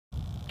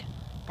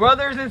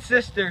Brothers and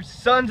sisters,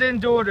 sons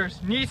and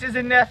daughters, nieces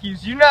and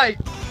nephews, unite!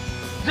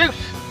 Zeus!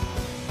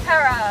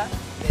 Hera,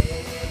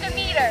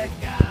 Demeter,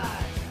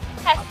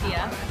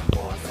 Hestia,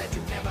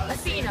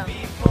 Athena,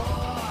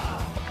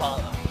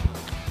 Apollo.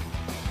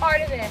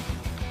 Artemis,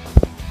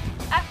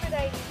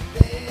 Aphrodite,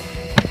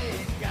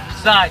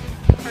 Poseidon.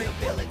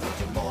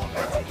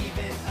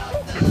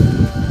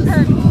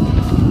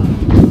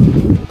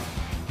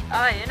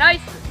 and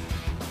Isis.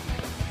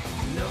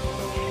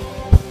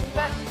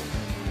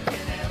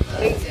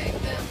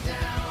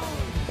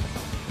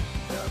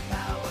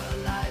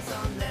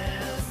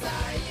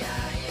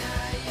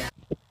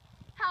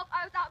 Help,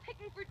 I was out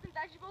picking fruits and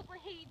vegetables when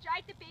he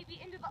dragged the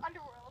baby into the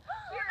underworld.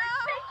 We were No!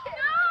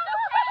 taken. It's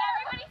okay,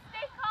 everybody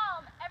stay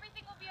calm.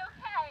 Everything will be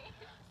okay.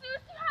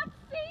 Zeus, you have to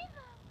save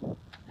them.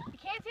 We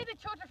can't save the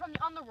children from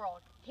the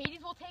underworld.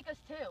 Hades will take us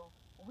too.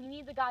 We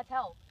need the gods'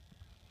 help.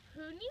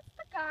 Who needs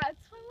the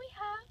gods when we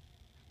have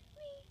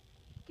me?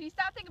 Can you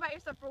stop thinking about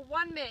yourself for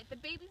 1 minute? The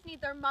babies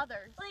need their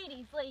mothers.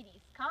 Ladies,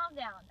 calm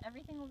down.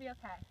 Everything will be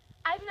okay.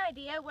 I have an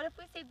idea. What if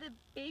we save the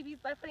babies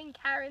by putting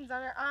Karens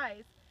on our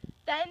eyes?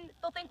 Then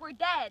they'll think we're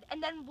dead,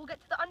 and then we'll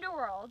get to the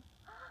underworld.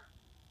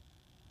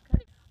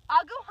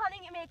 I'll go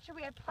hunting and make sure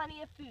we have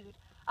plenty of food.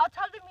 I'll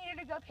tell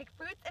Demeter to go pick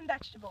fruits and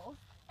vegetables.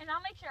 And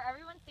I'll make sure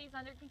everyone stays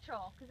under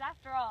control, because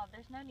after all,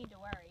 there's no need to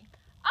worry.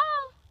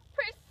 I'll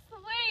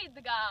persuade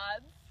the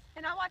gods.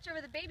 And I'll watch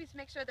over the babies to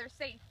make sure they're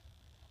safe.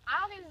 I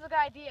don't think this is a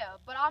good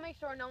idea, but I'll make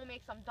sure no one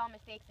makes some dumb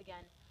mistakes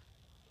again.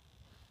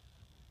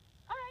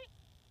 Alright.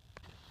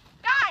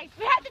 Guys,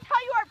 we have to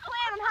tell you our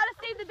plan on how to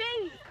save the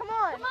babies. Come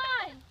on. Come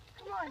on!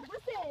 Come on,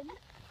 listen.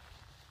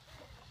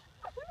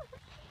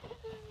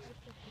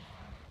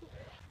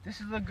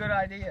 This is a good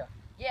idea.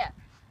 Yeah,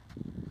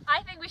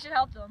 I think we should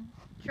help them.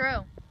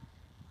 true.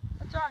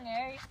 What's wrong,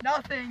 Aries?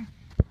 Nothing.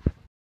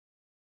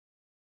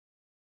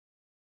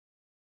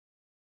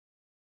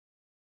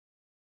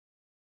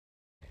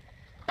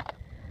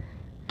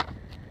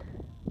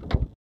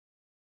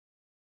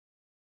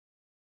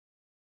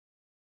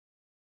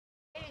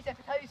 Hades, I have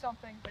to tell you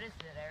something. What is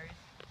it, Aries?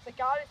 The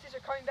goddesses are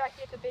coming back to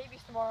get the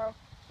babies tomorrow.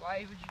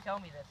 Why would you tell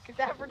me this? Because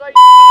Aphrodite.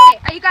 Okay,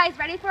 are you guys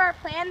ready for our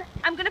plan?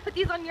 I'm gonna put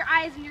these on your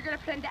eyes and you're gonna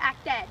pretend to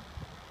act dead.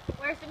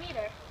 Where's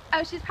Demeter?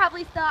 Oh, she's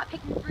probably still out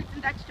picking fruits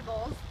and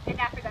vegetables. And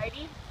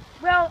Aphrodite?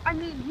 Well, I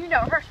mean, you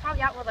know, her. She's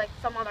probably out with like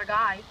some other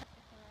guy.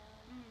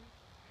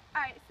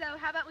 Alright, so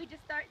how about we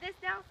just start this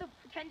now? So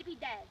pretend to be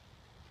dead.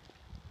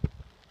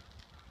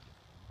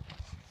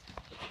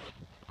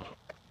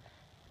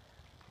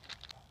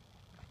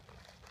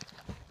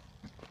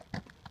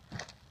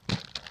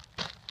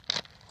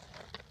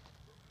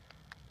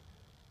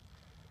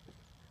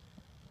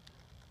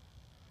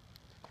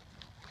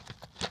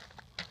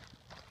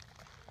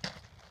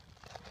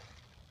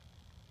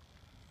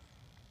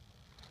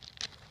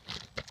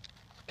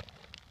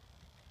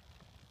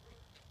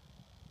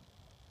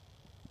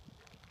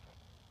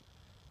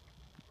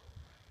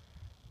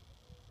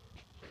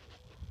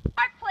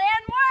 Our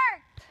plan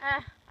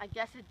worked! I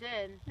guess it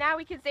did. Now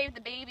we can save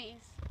the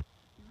babies.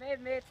 You may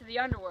have made it to the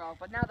underworld,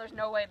 but now there's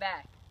no way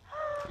back.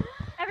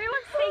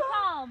 Everyone stay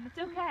calm. It's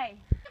okay.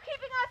 You're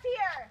keeping us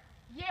here!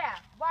 Yeah,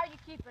 why are you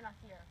keeping us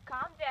here?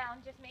 Calm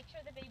down. Just make sure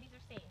the babies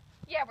are safe.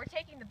 Yeah, we're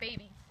taking the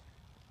babies.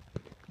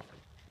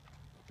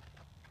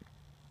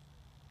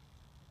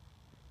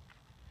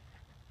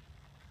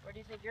 Where do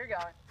you think you're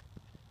going?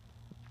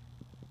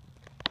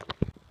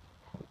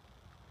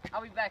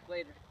 I'll be back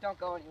later. Don't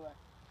go anywhere.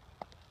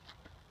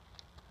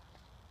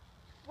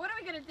 What are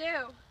we gonna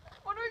do?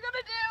 What are we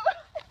gonna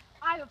do?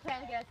 I have a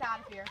plan to get us out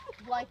of here,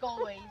 like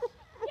always.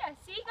 Yeah,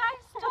 see,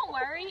 guys? Don't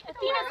worry.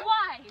 Athena's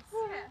wise.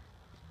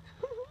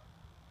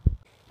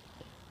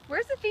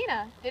 Where's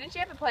Athena? Didn't she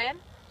have a plan?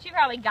 She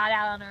probably got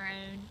out on her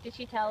own. Did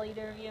she tell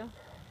either of you?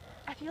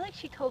 I feel like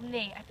she told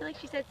me. I feel like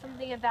she said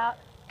something about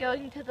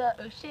going to the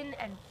ocean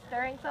and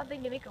stirring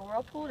something to make a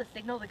whirlpool to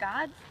signal the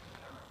gods.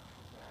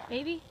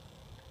 Maybe?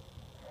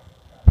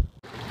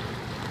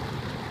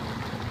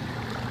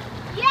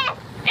 Yes!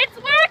 It's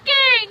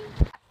working!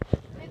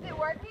 Is it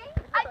working?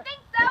 I think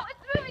so.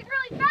 It's moving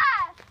really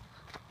fast.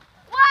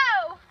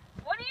 Whoa!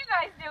 What are you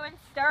guys doing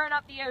stirring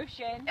up the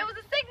ocean? It was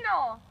a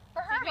signal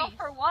for Signal Hermes.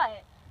 for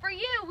what? For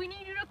you. We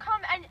need you to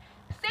come and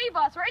save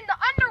us. We're in the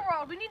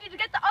underworld. We need you to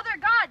get the other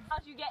gods.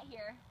 How'd you get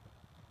here?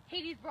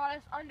 Hades brought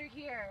us under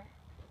here.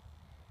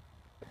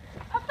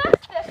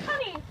 Hephaestus,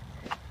 honey.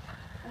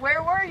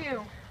 Where were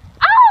you?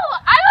 Oh,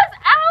 I was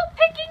out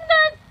picking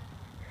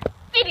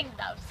feeding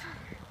those.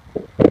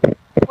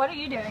 What are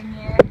you doing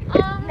here?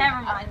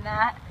 Never mind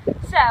that.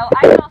 So,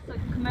 I saw some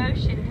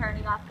commotion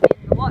turning up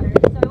in the water,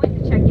 so I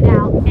went to check it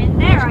out. And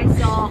there I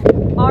saw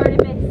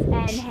Artemis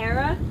and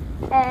Hera,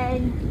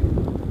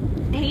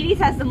 and Hades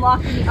has them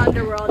locked in the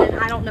underworld, and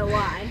I don't know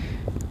why.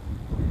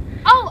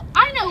 Oh,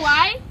 I know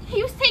why.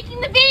 He was taking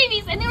the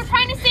babies and they were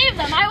trying to save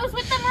them. I was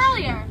with them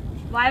earlier.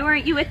 Why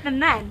weren't you with them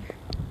then?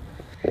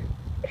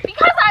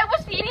 Because I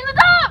was feeding the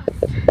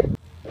doves.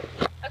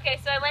 Okay,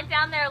 so I went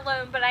down there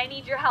alone, but I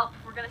need your help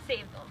if we're gonna save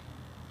them.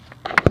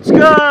 Let's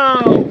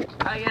go!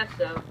 I guess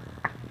so.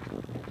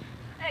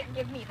 And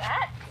give me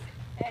that.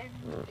 And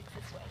fix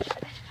this way.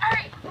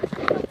 Alright, let's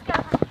go.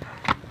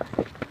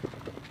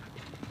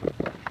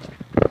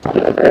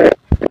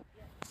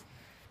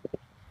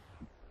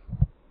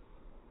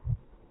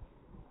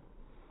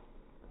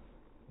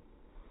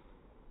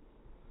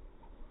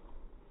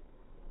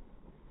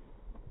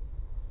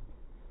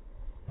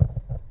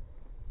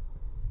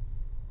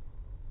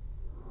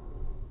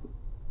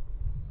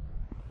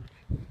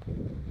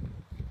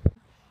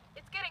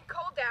 It's getting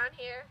cold down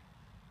here.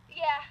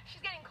 Yeah,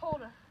 she's getting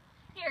colder.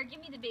 Here, give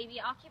me the baby.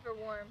 I'll keep her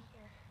warm.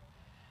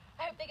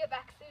 I hope they get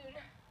back soon.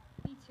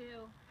 Me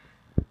too.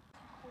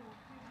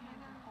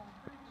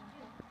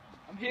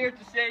 I'm here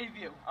to save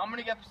you. I'm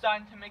gonna get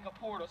Poseidon to make a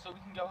portal so we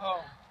can go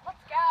home.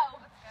 Let's go.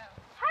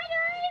 Hi,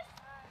 guys.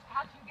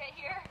 How'd you get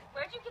here?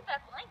 Where'd you get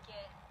that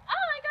blanket?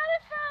 Oh, I got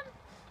it from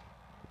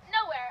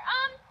nowhere.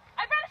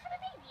 I brought it for the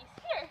babies.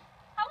 Here.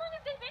 How long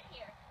have they been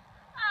here?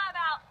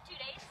 About 2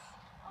 days.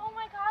 Oh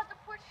my god, the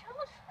poor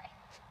children.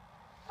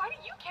 Why do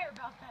you care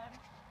about them?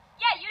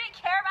 Yeah, you didn't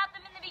care about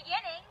them in the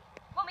beginning.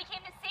 When we came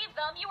to save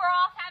them, you were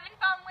off having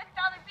fun with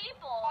other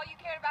people. All you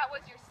cared about was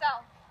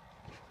yourself.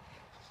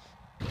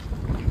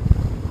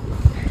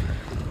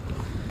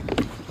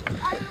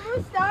 Are you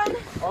almost done?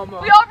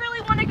 Almost. We all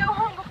really want to go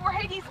home before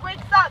Hades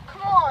wakes up.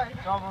 Come on.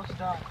 It's almost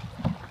done.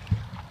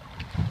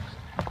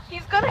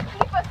 He's gonna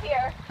keep us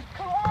here.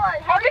 Come on.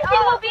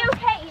 Everything will be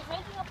okay. He's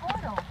making a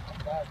portal.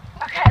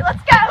 Okay,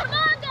 let's go. Come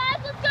on,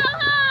 guys. Let's go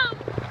home.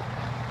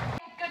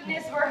 Thank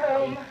goodness we're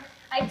home.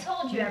 I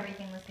told you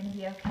everything was going to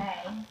be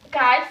okay.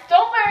 Guys,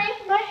 don't worry.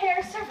 My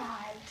hair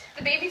survived.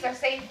 The babies are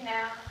safe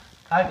now.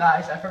 Hi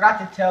guys, I forgot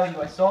to tell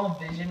you, I saw a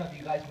vision of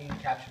you guys being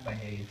captured by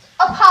Hades.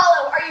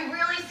 Apollo, are you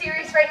really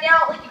serious right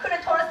now? Like, you could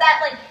have told us that,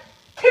 like,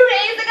 2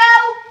 days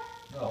ago?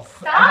 No.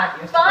 Stop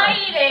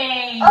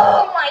fighting.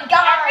 Oh my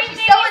god, she's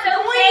Everything so is okay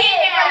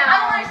annoying. now. I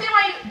don't understand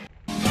why you...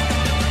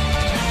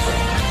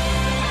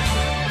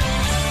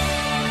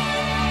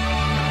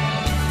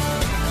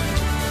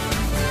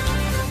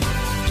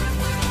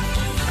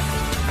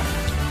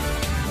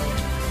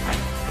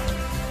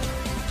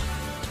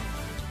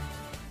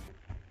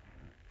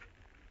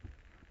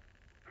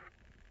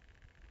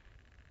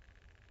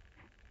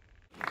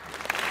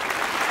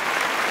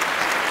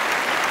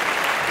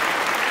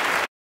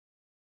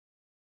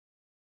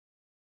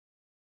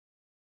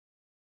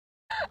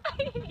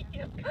 I hate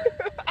you.